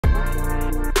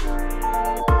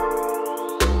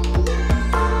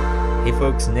Hey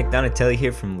folks, Nick Donatelli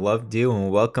here from LoveDo, and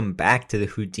welcome back to the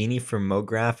Houdini for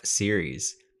MoGraph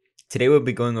series. Today we'll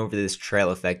be going over this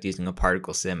trail effect using a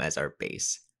particle sim as our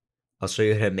base. I'll show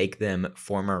you how to make them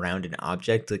form around an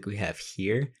object like we have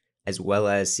here, as well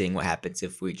as seeing what happens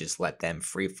if we just let them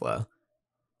free flow.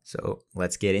 So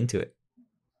let's get into it.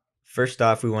 First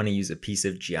off, we want to use a piece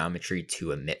of geometry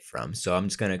to emit from. So I'm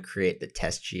just going to create the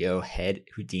test geo head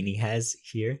Houdini has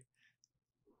here.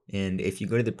 And if you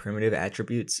go to the primitive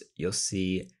attributes, you'll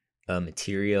see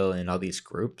material and all these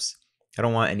groups. I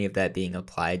don't want any of that being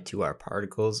applied to our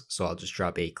particles, so I'll just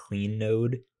drop a clean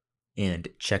node and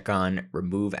check on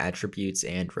remove attributes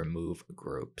and remove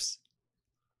groups.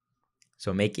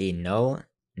 So make a null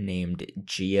named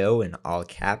geo in all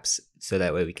caps, so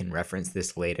that way we can reference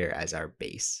this later as our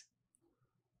base.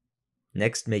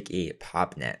 Next, make a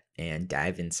popnet and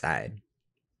dive inside.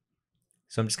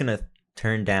 So I'm just going to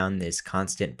turn down this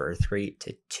constant birth rate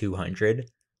to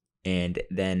 200 and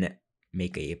then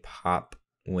make a pop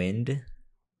wind.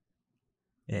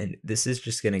 And this is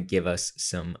just going to give us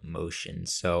some motion.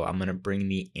 So I'm going to bring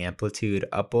the amplitude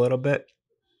up a little bit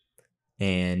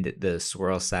and the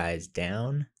swirl size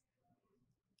down.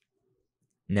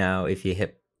 Now, if you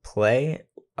hit play,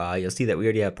 you'll see that we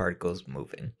already have particles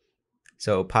moving.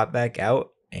 So pop back out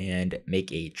and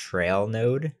make a trail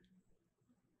node.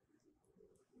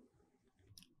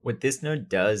 What this node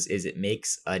does is it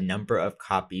makes a number of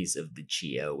copies of the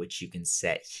geo, which you can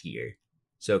set here.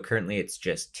 So currently it's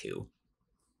just 2.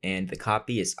 And the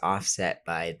copy is offset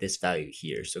by this value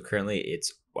here. So currently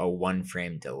it's a 1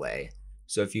 frame delay.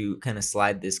 So if you kind of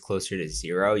slide this closer to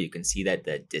 0, you can see that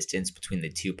the distance between the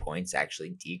 2 points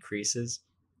actually decreases.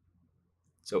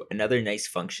 So another nice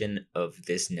function of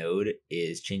this node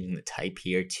is changing the type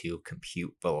here to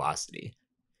compute velocity.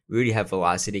 We already have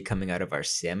velocity coming out of our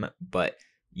sim, but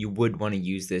you would want to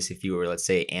use this if you were, let's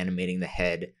say, animating the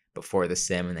head before the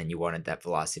sim and then you wanted that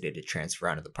velocity to transfer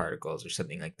onto the particles or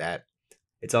something like that.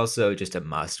 It's also just a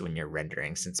must when you're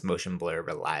rendering, since motion blur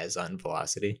relies on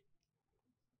velocity.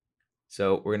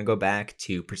 So we're going to go back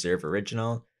to preserve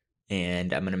original,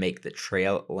 and I'm going to make the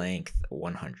trail length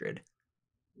 100.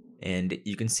 And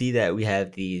you can see that we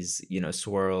have these,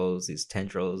 swirls, these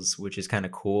tendrils, which is kind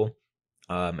of cool.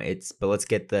 But let's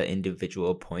get the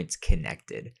individual points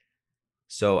connected.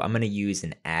 So I'm going to use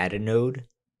an add node.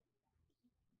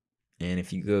 And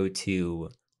if you go to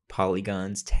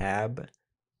polygons tab,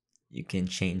 you can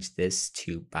change this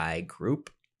to by group.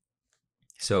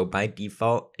 So by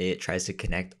default, it tries to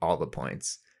connect all the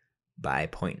points by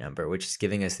point number, which is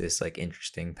giving us this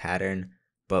interesting pattern,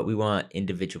 but we want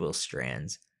individual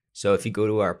strands. So if you go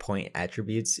to our point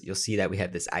attributes, you'll see that we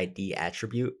have this ID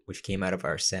attribute, which came out of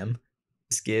our sim.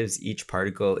 This gives each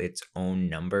particle its own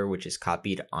number, which is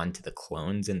copied onto the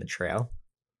clones in the trail.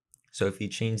 So if you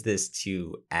change this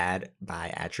to add by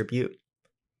attribute,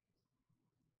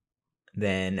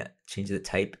 then change the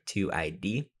type to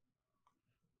ID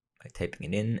by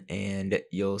typing it in, and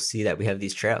you'll see that we have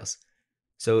these trails.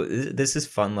 So this is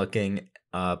fun looking,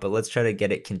 but let's try to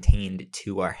get it contained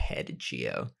to our head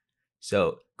geo.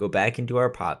 So go back into our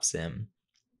pop sim,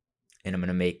 and I'm going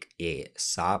to make a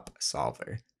SOP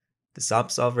solver. The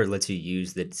SOP solver lets you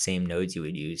use the same nodes you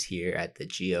would use here at the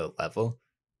geo level,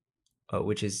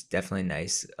 which is definitely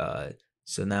nice.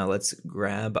 So now let's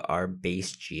grab our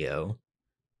base geo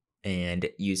and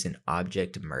use an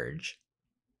object merge.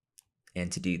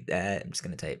 And to do that, I'm just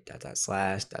going to type .. to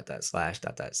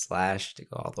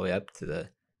go all the way up to the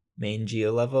main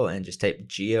geo level, and just type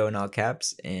geo in all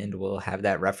caps, and we'll have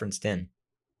that referenced in.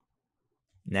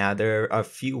 Now there are a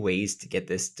few ways to get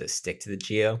this to stick to the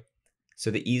geo. So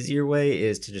the easier way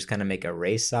is to just kind of make a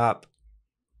ray SOP,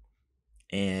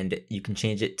 and you can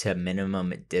change it to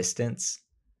minimum distance.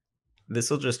 This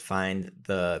will just find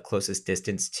the closest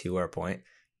distance to our point.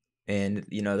 And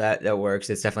that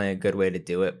works. It's definitely a good way to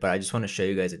do it, but I just want to show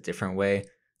you guys a different way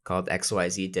called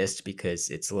XYZ dist, because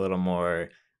it's a little more,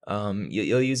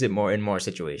 you'll use it more in more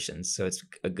situations, so it's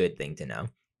a good thing to know.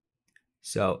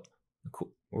 So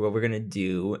what we're going to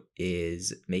do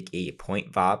is make a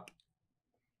point VOP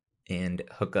and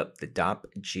hook up the DOP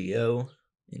geo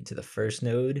into the first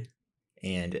node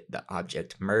and the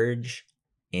object merge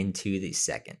into the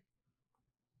second.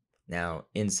 Now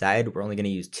inside, we're only going to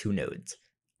use 2 nodes,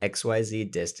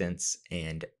 XYZ distance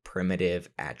and primitive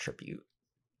attribute.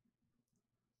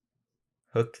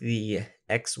 Hook the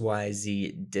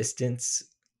XYZ distance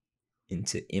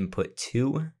into input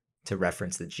 2 to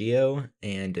reference the geo,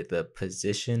 and the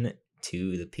position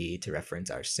to the P to reference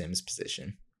our sim's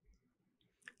position.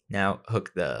 Now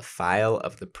hook the file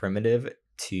of the primitive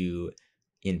to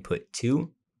input 2,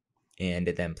 and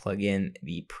then plug in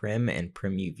the prim and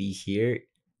prim UV here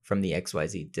from the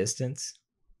XYZ distance.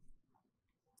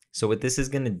 So what this is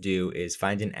going to do is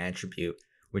find an attribute,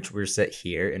 which we're set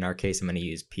here. In our case, I'm going to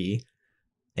use P,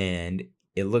 and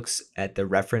it looks at the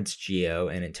reference geo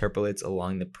and interpolates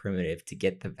along the primitive to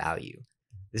get the value.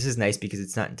 This is nice because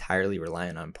it's not entirely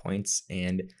reliant on points,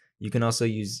 and you can also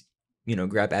use,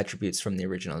 grab attributes from the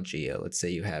original geo. Let's say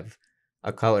you have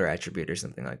a color attribute or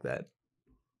something like that.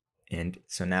 And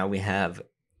so now we have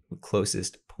the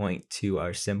closest point to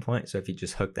our sim point. So if you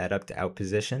just hook that up to out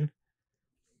position,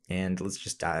 and let's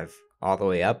just dive all the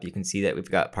way up, you can see that we've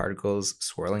got particles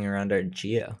swirling around our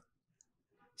geo.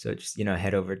 So just,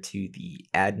 head over to the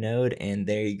add node, and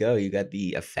there you go. You got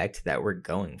the effect that we're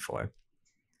going for.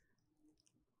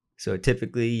 So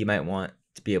typically you might want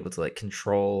to be able to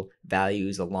control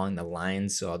values along the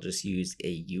lines. So I'll just use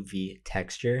a UV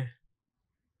texture,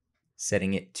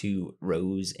 setting it to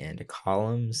rows and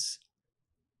columns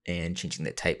and changing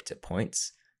the type to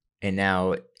points. And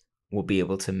now we'll be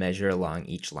able to measure along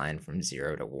each line from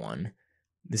 0 to 1.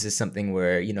 This is something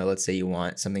where, let's say you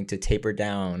want something to taper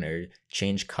down or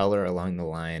change color along the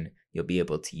line, you'll be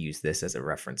able to use this as a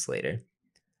reference later.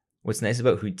 What's nice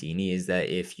about Houdini is that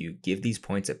if you give these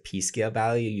points a p-scale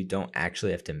value, you don't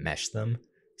actually have to mesh them,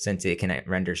 since it can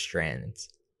render strands.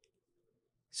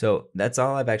 So that's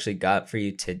all I've actually got for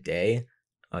you today.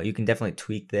 You can definitely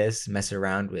tweak this, mess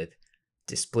around with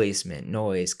displacement,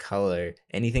 noise, color,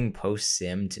 anything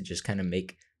post-sim to just kind of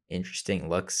make interesting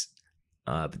looks.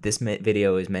 But this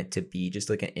video is meant to be just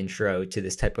like an intro to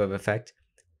this type of effect.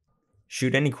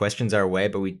 Shoot any questions our way,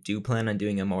 but we do plan on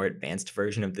doing a more advanced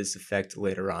version of this effect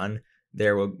later on.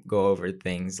 There we'll go over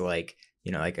things like,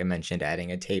 like I mentioned, adding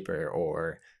a taper,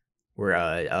 or where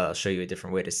I'll show you a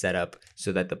different way to set up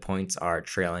so that the points are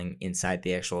trailing inside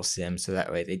the actual sim, so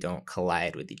that way they don't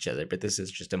collide with each other. But this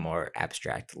is just a more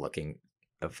abstract looking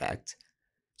effect.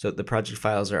 So the project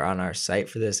files are on our site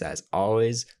for this as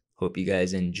always. Hope you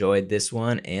guys enjoyed this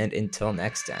one, and until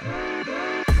next time.